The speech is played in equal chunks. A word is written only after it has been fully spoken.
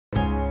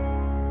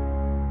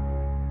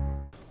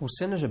Well,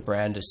 Senator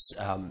Brandis,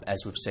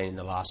 as we've seen in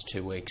the last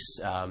 2 weeks,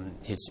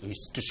 he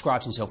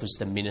describes himself as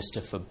the Minister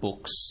for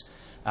Books,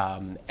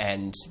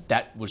 and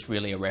that was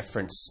really a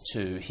reference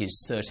to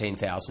his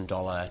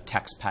 $13,000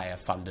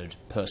 taxpayer-funded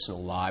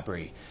personal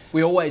library.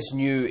 We always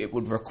knew it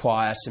would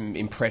require some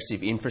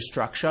impressive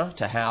infrastructure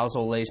to house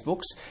all these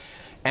books,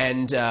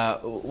 and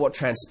what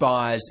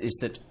transpires is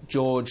that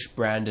George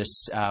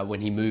Brandis, when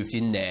he moved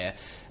in there,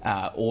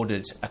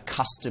 ordered a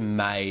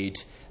custom-made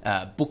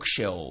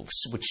bookshelves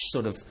which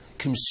sort of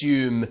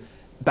consume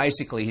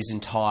basically his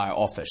entire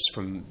office,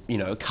 from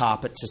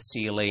carpet to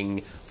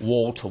ceiling,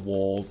 wall to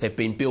wall. They've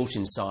been built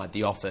inside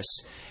the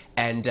office,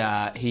 and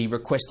he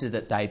requested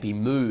that they be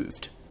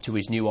moved to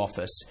his new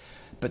office,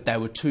 but they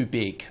were too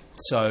big.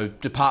 So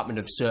Department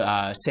of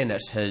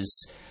Senate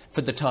has,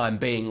 for the time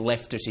being,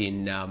 left it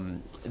in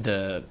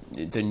the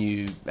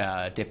new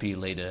Deputy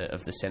Leader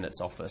of the Senate's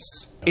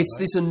office. It's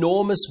this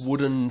enormous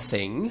wooden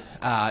thing.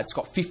 It's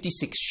got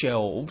 56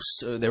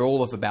 shelves. They're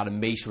all of about 1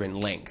 metre in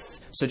length.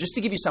 So just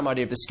to give you some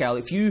idea of the scale,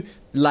 if you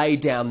lay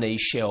down these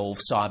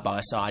shelves side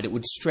by side, it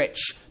would stretch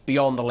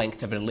beyond the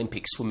length of an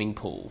Olympic swimming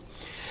pool.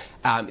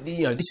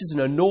 This is an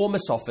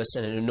enormous office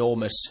and an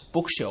enormous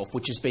bookshelf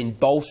which has been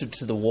bolted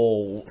to the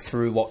wall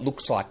through what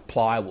looks like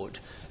plywood.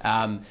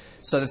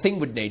 So the thing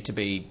would need to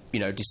be,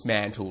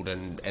 dismantled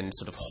and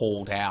sort of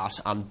hauled out,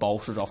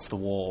 unbolted off the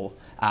wall.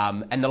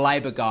 And the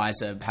Labor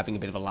guys are having a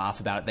bit of a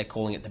laugh about it. They're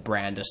calling it the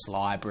Brandis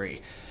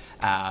Library,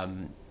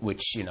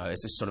 which,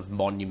 is a sort of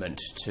monument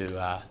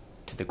to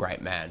the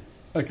great man.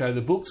 Okay,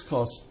 the books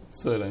cost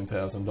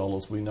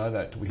 $13,000. We know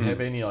that. Do we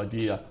have any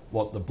idea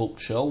what the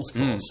bookshelves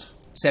cost?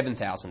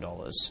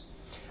 $7,000.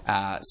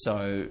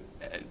 So,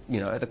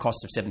 at the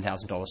cost of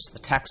 $7,000 to the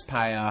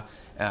taxpayer,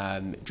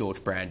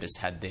 George Brandis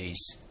had these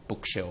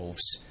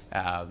bookshelves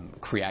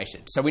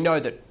created. So we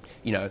know that,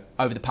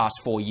 over the past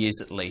 4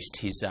 years at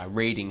least, his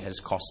reading has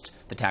cost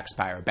the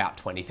taxpayer about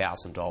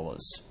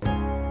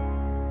 $20,000.